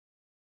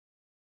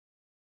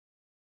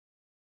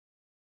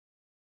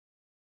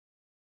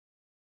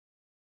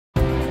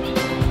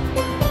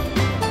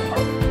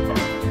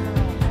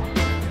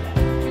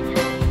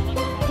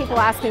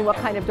people ask me what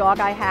kind of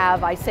dog I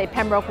have, I say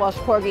Pembroke Welsh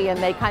Corgi,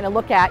 and they kind of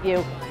look at you,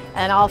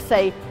 and I'll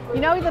say,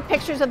 you know the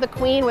pictures of the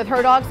Queen with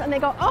her dogs? And they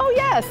go, oh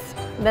yes!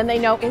 And then they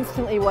know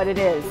instantly what it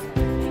is.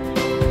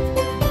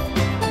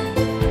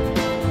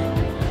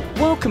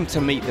 Welcome to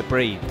Meet the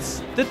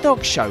Breeds, the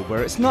dog show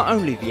where it's not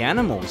only the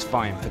animals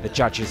vying for the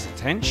judges'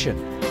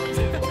 attention.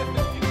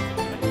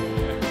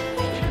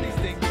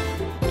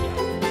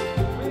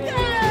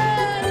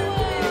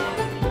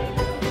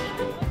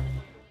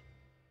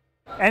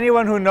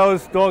 Anyone who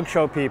knows dog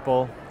show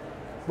people,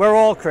 we're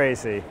all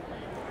crazy.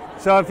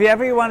 So if you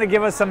ever want to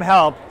give us some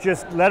help,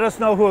 just let us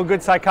know who a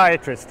good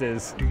psychiatrist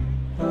is.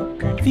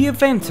 The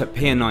event at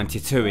Pier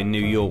 92 in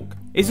New York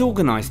is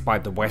organised by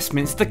the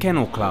Westminster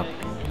Kennel Club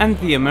and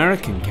the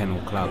American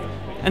Kennel Club,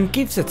 and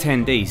gives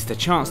attendees the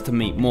chance to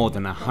meet more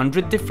than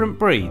 100 different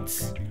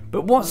breeds.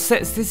 But what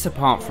sets this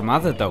apart from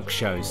other dog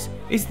shows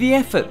is the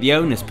effort the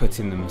owners put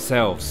in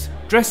themselves,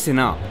 dressing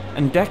up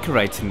and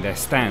decorating their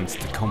stands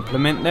to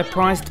complement their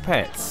prized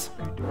pets.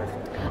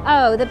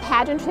 Oh, the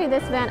pageantry of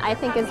this event I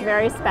think is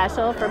very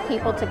special for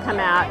people to come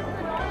out,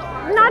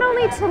 not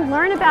only to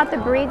learn about the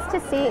breeds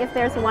to see if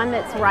there's one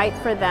that's right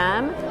for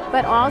them,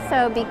 but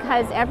also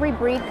because every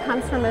breed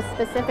comes from a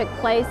specific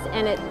place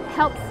and it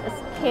helps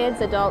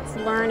kids, adults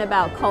learn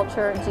about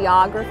culture,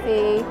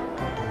 geography,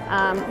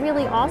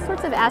 really all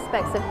sorts of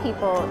aspects of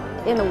people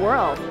in the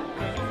world.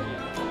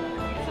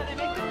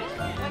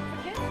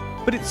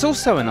 But it's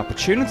also an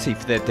opportunity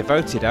for their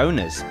devoted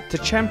owners to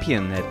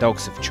champion their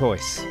dogs of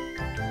choice.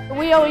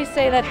 We always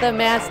say that the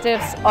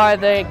Mastiffs are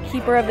the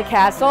keeper of the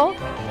castle.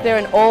 They're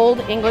an old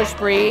English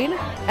breed,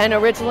 and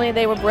originally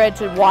they were bred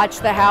to watch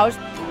the house.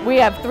 We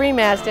have 3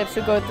 Mastiffs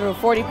who go through a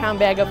 40-pound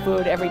bag of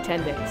food every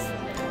 10 days.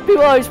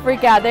 People always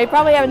freak out. They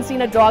probably haven't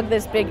seen a dog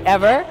this big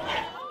ever.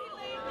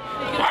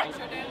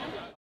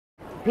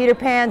 Peter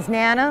Pan's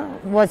Nana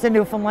was a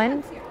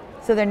Newfoundland,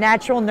 so they're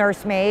natural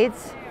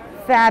nursemaids,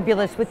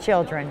 fabulous with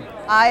children.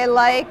 I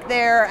like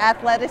their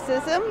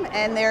athleticism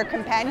and their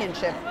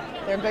companionship.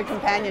 They're good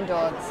companion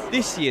dogs.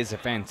 This year's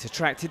event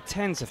attracted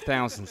tens of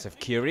thousands of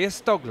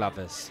curious dog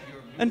lovers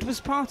and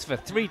was part of a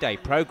 3-day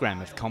programme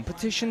of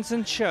competitions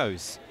and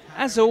shows.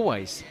 As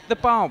always, the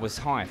bar was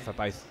high for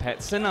both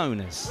pets and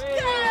owners.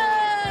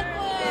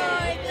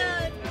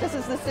 This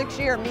is the 6th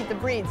year Meet the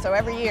Breed, so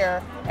every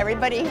year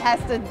everybody has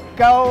to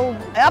go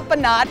up a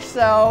notch,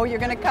 so you're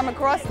going to come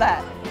across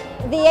that.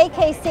 The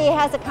AKC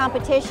has a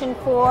competition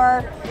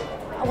for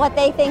what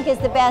they think is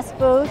the best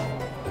booth.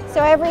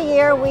 So every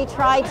year we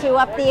try to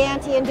up the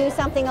ante and do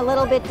something a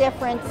little bit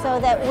different so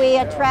that we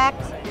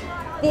attract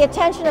the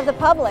attention of the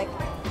public,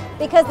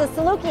 because the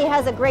Saluki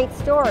has a great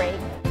story.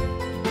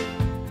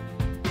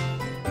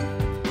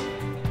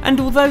 And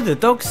although the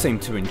dogs seem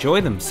to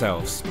enjoy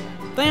themselves,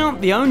 they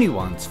aren't the only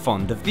ones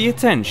fond of the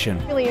attention.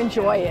 I really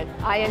enjoy it.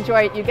 I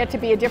enjoy it. You get to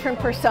be a different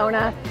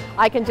persona.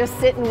 I can just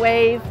sit and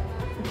wave,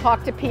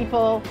 talk to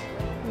people,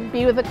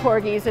 be with the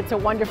corgis. It's a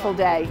wonderful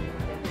day.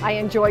 I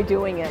enjoy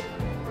doing it.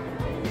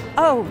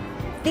 Oh,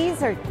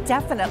 these are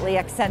definitely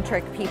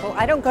eccentric people.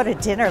 I don't go to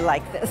dinner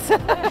like this.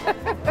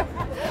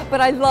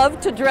 But I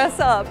love to dress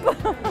up.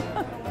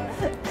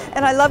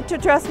 And I love to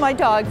dress my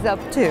dogs up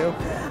too.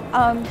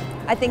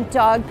 I think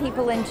dog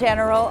people in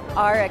general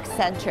are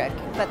eccentric,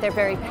 but they're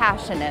very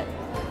passionate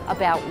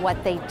about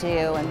what they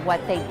do and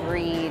what they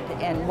breed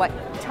and what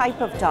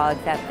type of dog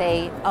that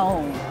they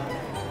own.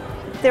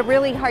 They're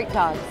really heart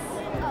dogs.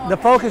 The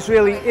focus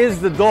really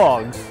is the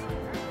dogs,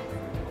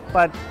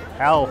 but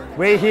hell,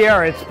 we're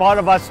here, it's part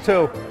of us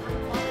too.